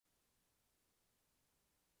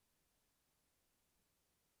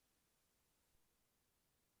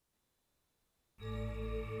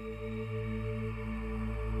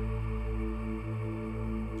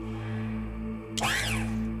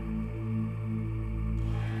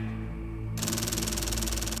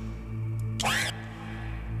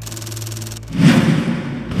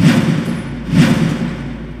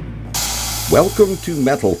Welcome to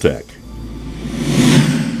Metaltech,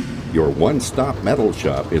 your one-stop metal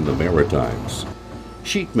shop in the Maritimes.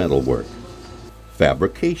 Sheet metal work,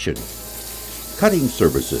 fabrication, cutting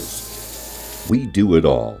services. We do it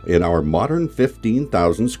all in our modern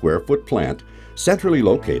 15,000 square foot plant centrally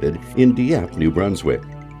located in Dieppe, New Brunswick.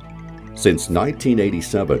 Since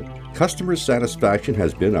 1987, customer satisfaction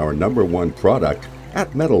has been our #1 product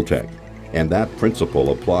at Metaltech, and that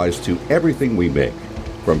principle applies to everything we make,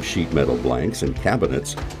 from sheet metal blanks and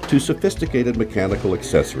cabinets to sophisticated mechanical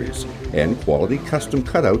accessories and quality custom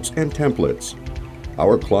cutouts and templates.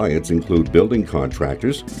 Our clients include building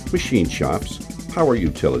contractors, machine shops, power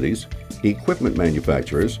utilities, equipment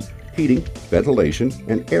manufacturers, heating, ventilation,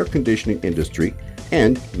 and air conditioning industry,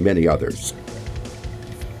 and many others.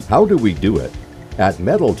 How do we do it? At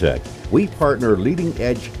Metaltech, we partner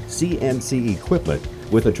leading-edge CNC equipment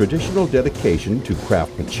with a traditional dedication to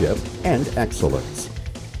craftsmanship and excellence.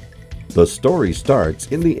 The story starts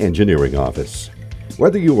in the engineering office.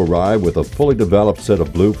 Whether you arrive with a fully developed set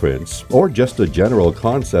of blueprints or just a general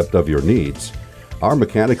concept of your needs, our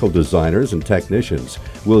mechanical designers and technicians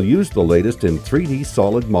will use the latest in 3D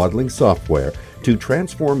solid modeling software to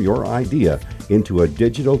transform your idea into a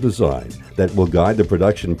digital design that will guide the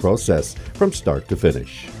production process from start to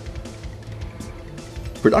finish.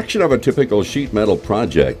 Production of a typical sheet metal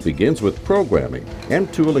project begins with programming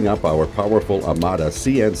and tooling up our powerful Amada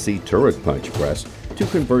CNC turret punch press to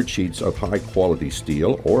convert sheets of high-quality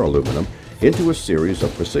steel or aluminum into a series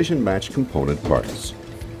of precision-matched component parts.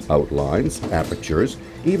 Outlines, apertures,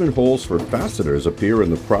 even holes for fasteners appear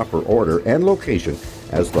in the proper order and location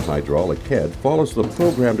as the hydraulic head follows the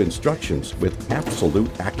programmed instructions with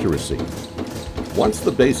absolute accuracy. Once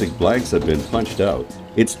the basic blanks have been punched out,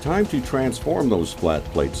 it's time to transform those flat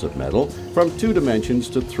plates of metal from 2 dimensions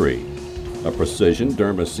to 3. A precision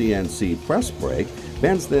Derma CNC press brake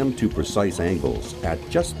bends them to precise angles at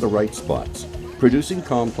just the right spots, producing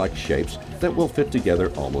complex shapes that will fit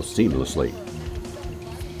together almost seamlessly.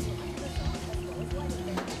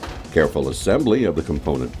 Careful assembly of the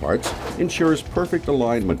component parts ensures perfect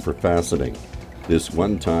alignment for fastening. This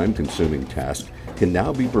one-time consuming task can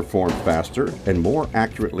now be performed faster and more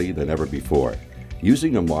accurately than ever before,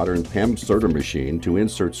 using a modern PEM inserter machine to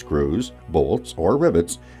insert screws, bolts, or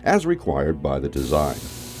rivets as required by the design.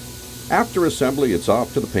 After assembly, it's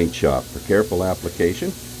off to the paint shop for careful application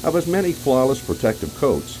of as many flawless protective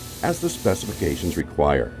coats as the specifications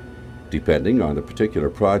require. Depending on the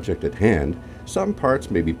particular project at hand, some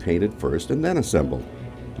parts may be painted first and then assembled.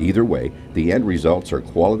 Either way, the end results are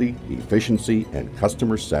quality, efficiency, and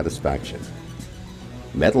customer satisfaction.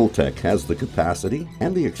 Metaltech has the capacity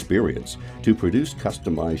and the experience to produce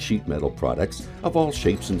customized sheet metal products of all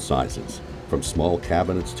shapes and sizes, from small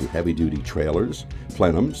cabinets to heavy-duty trailers,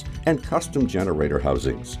 plenums, and custom generator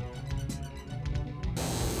housings.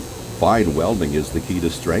 Fine welding is the key to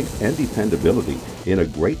strength and dependability in a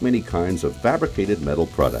great many kinds of fabricated metal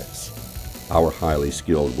products. Our highly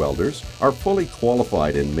skilled welders are fully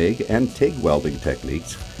qualified in MIG and TIG welding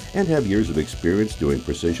techniques and have years of experience doing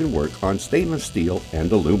precision work on stainless steel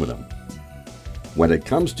and aluminum. When it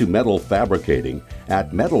comes to metal fabricating,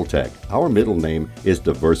 at Metaltech, our middle name is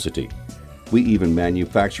Diversity. We even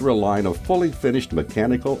manufacture a line of fully finished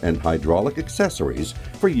mechanical and hydraulic accessories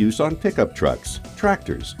for use on pickup trucks,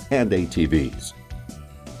 tractors, and ATVs.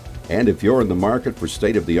 And if you're in the market for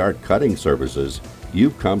state-of-the-art cutting services,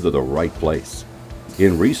 you've come to the right place.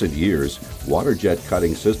 In recent years, water jet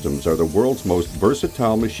cutting systems are the world's most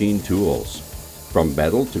versatile machine tools. From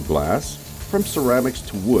metal to glass, from ceramics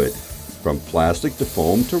to wood, from plastic to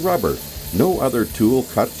foam to rubber, no other tool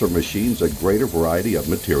cuts or machines a greater variety of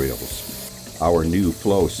materials. Our new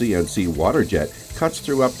Flow CNC water jet cuts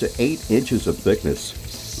through up to 8 inches of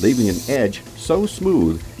thickness, leaving an edge so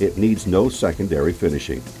smooth it needs no secondary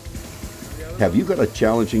finishing. Have you got a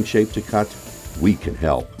challenging shape to cut? We can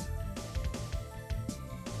help.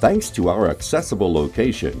 Thanks to our accessible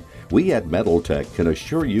location, we at Metaltech can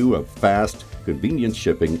assure you of fast, convenient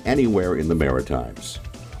shipping anywhere in the Maritimes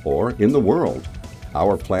or in the world.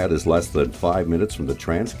 Our plant is less than 5 minutes from the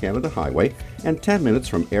Trans-Canada Highway and 10 minutes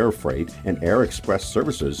from air freight and air express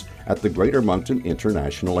services at the Greater Moncton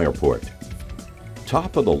International Airport.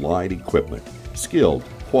 Top-of-the-line equipment, skilled,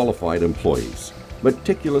 qualified employees,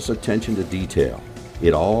 meticulous attention to detail.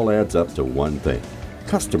 It all adds up to one thing: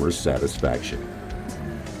 customer satisfaction.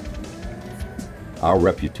 Our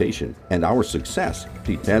reputation and our success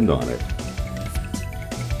depend on it.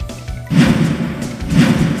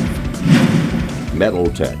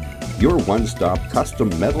 Metaltech, your one-stop custom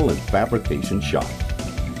metal and fabrication shop.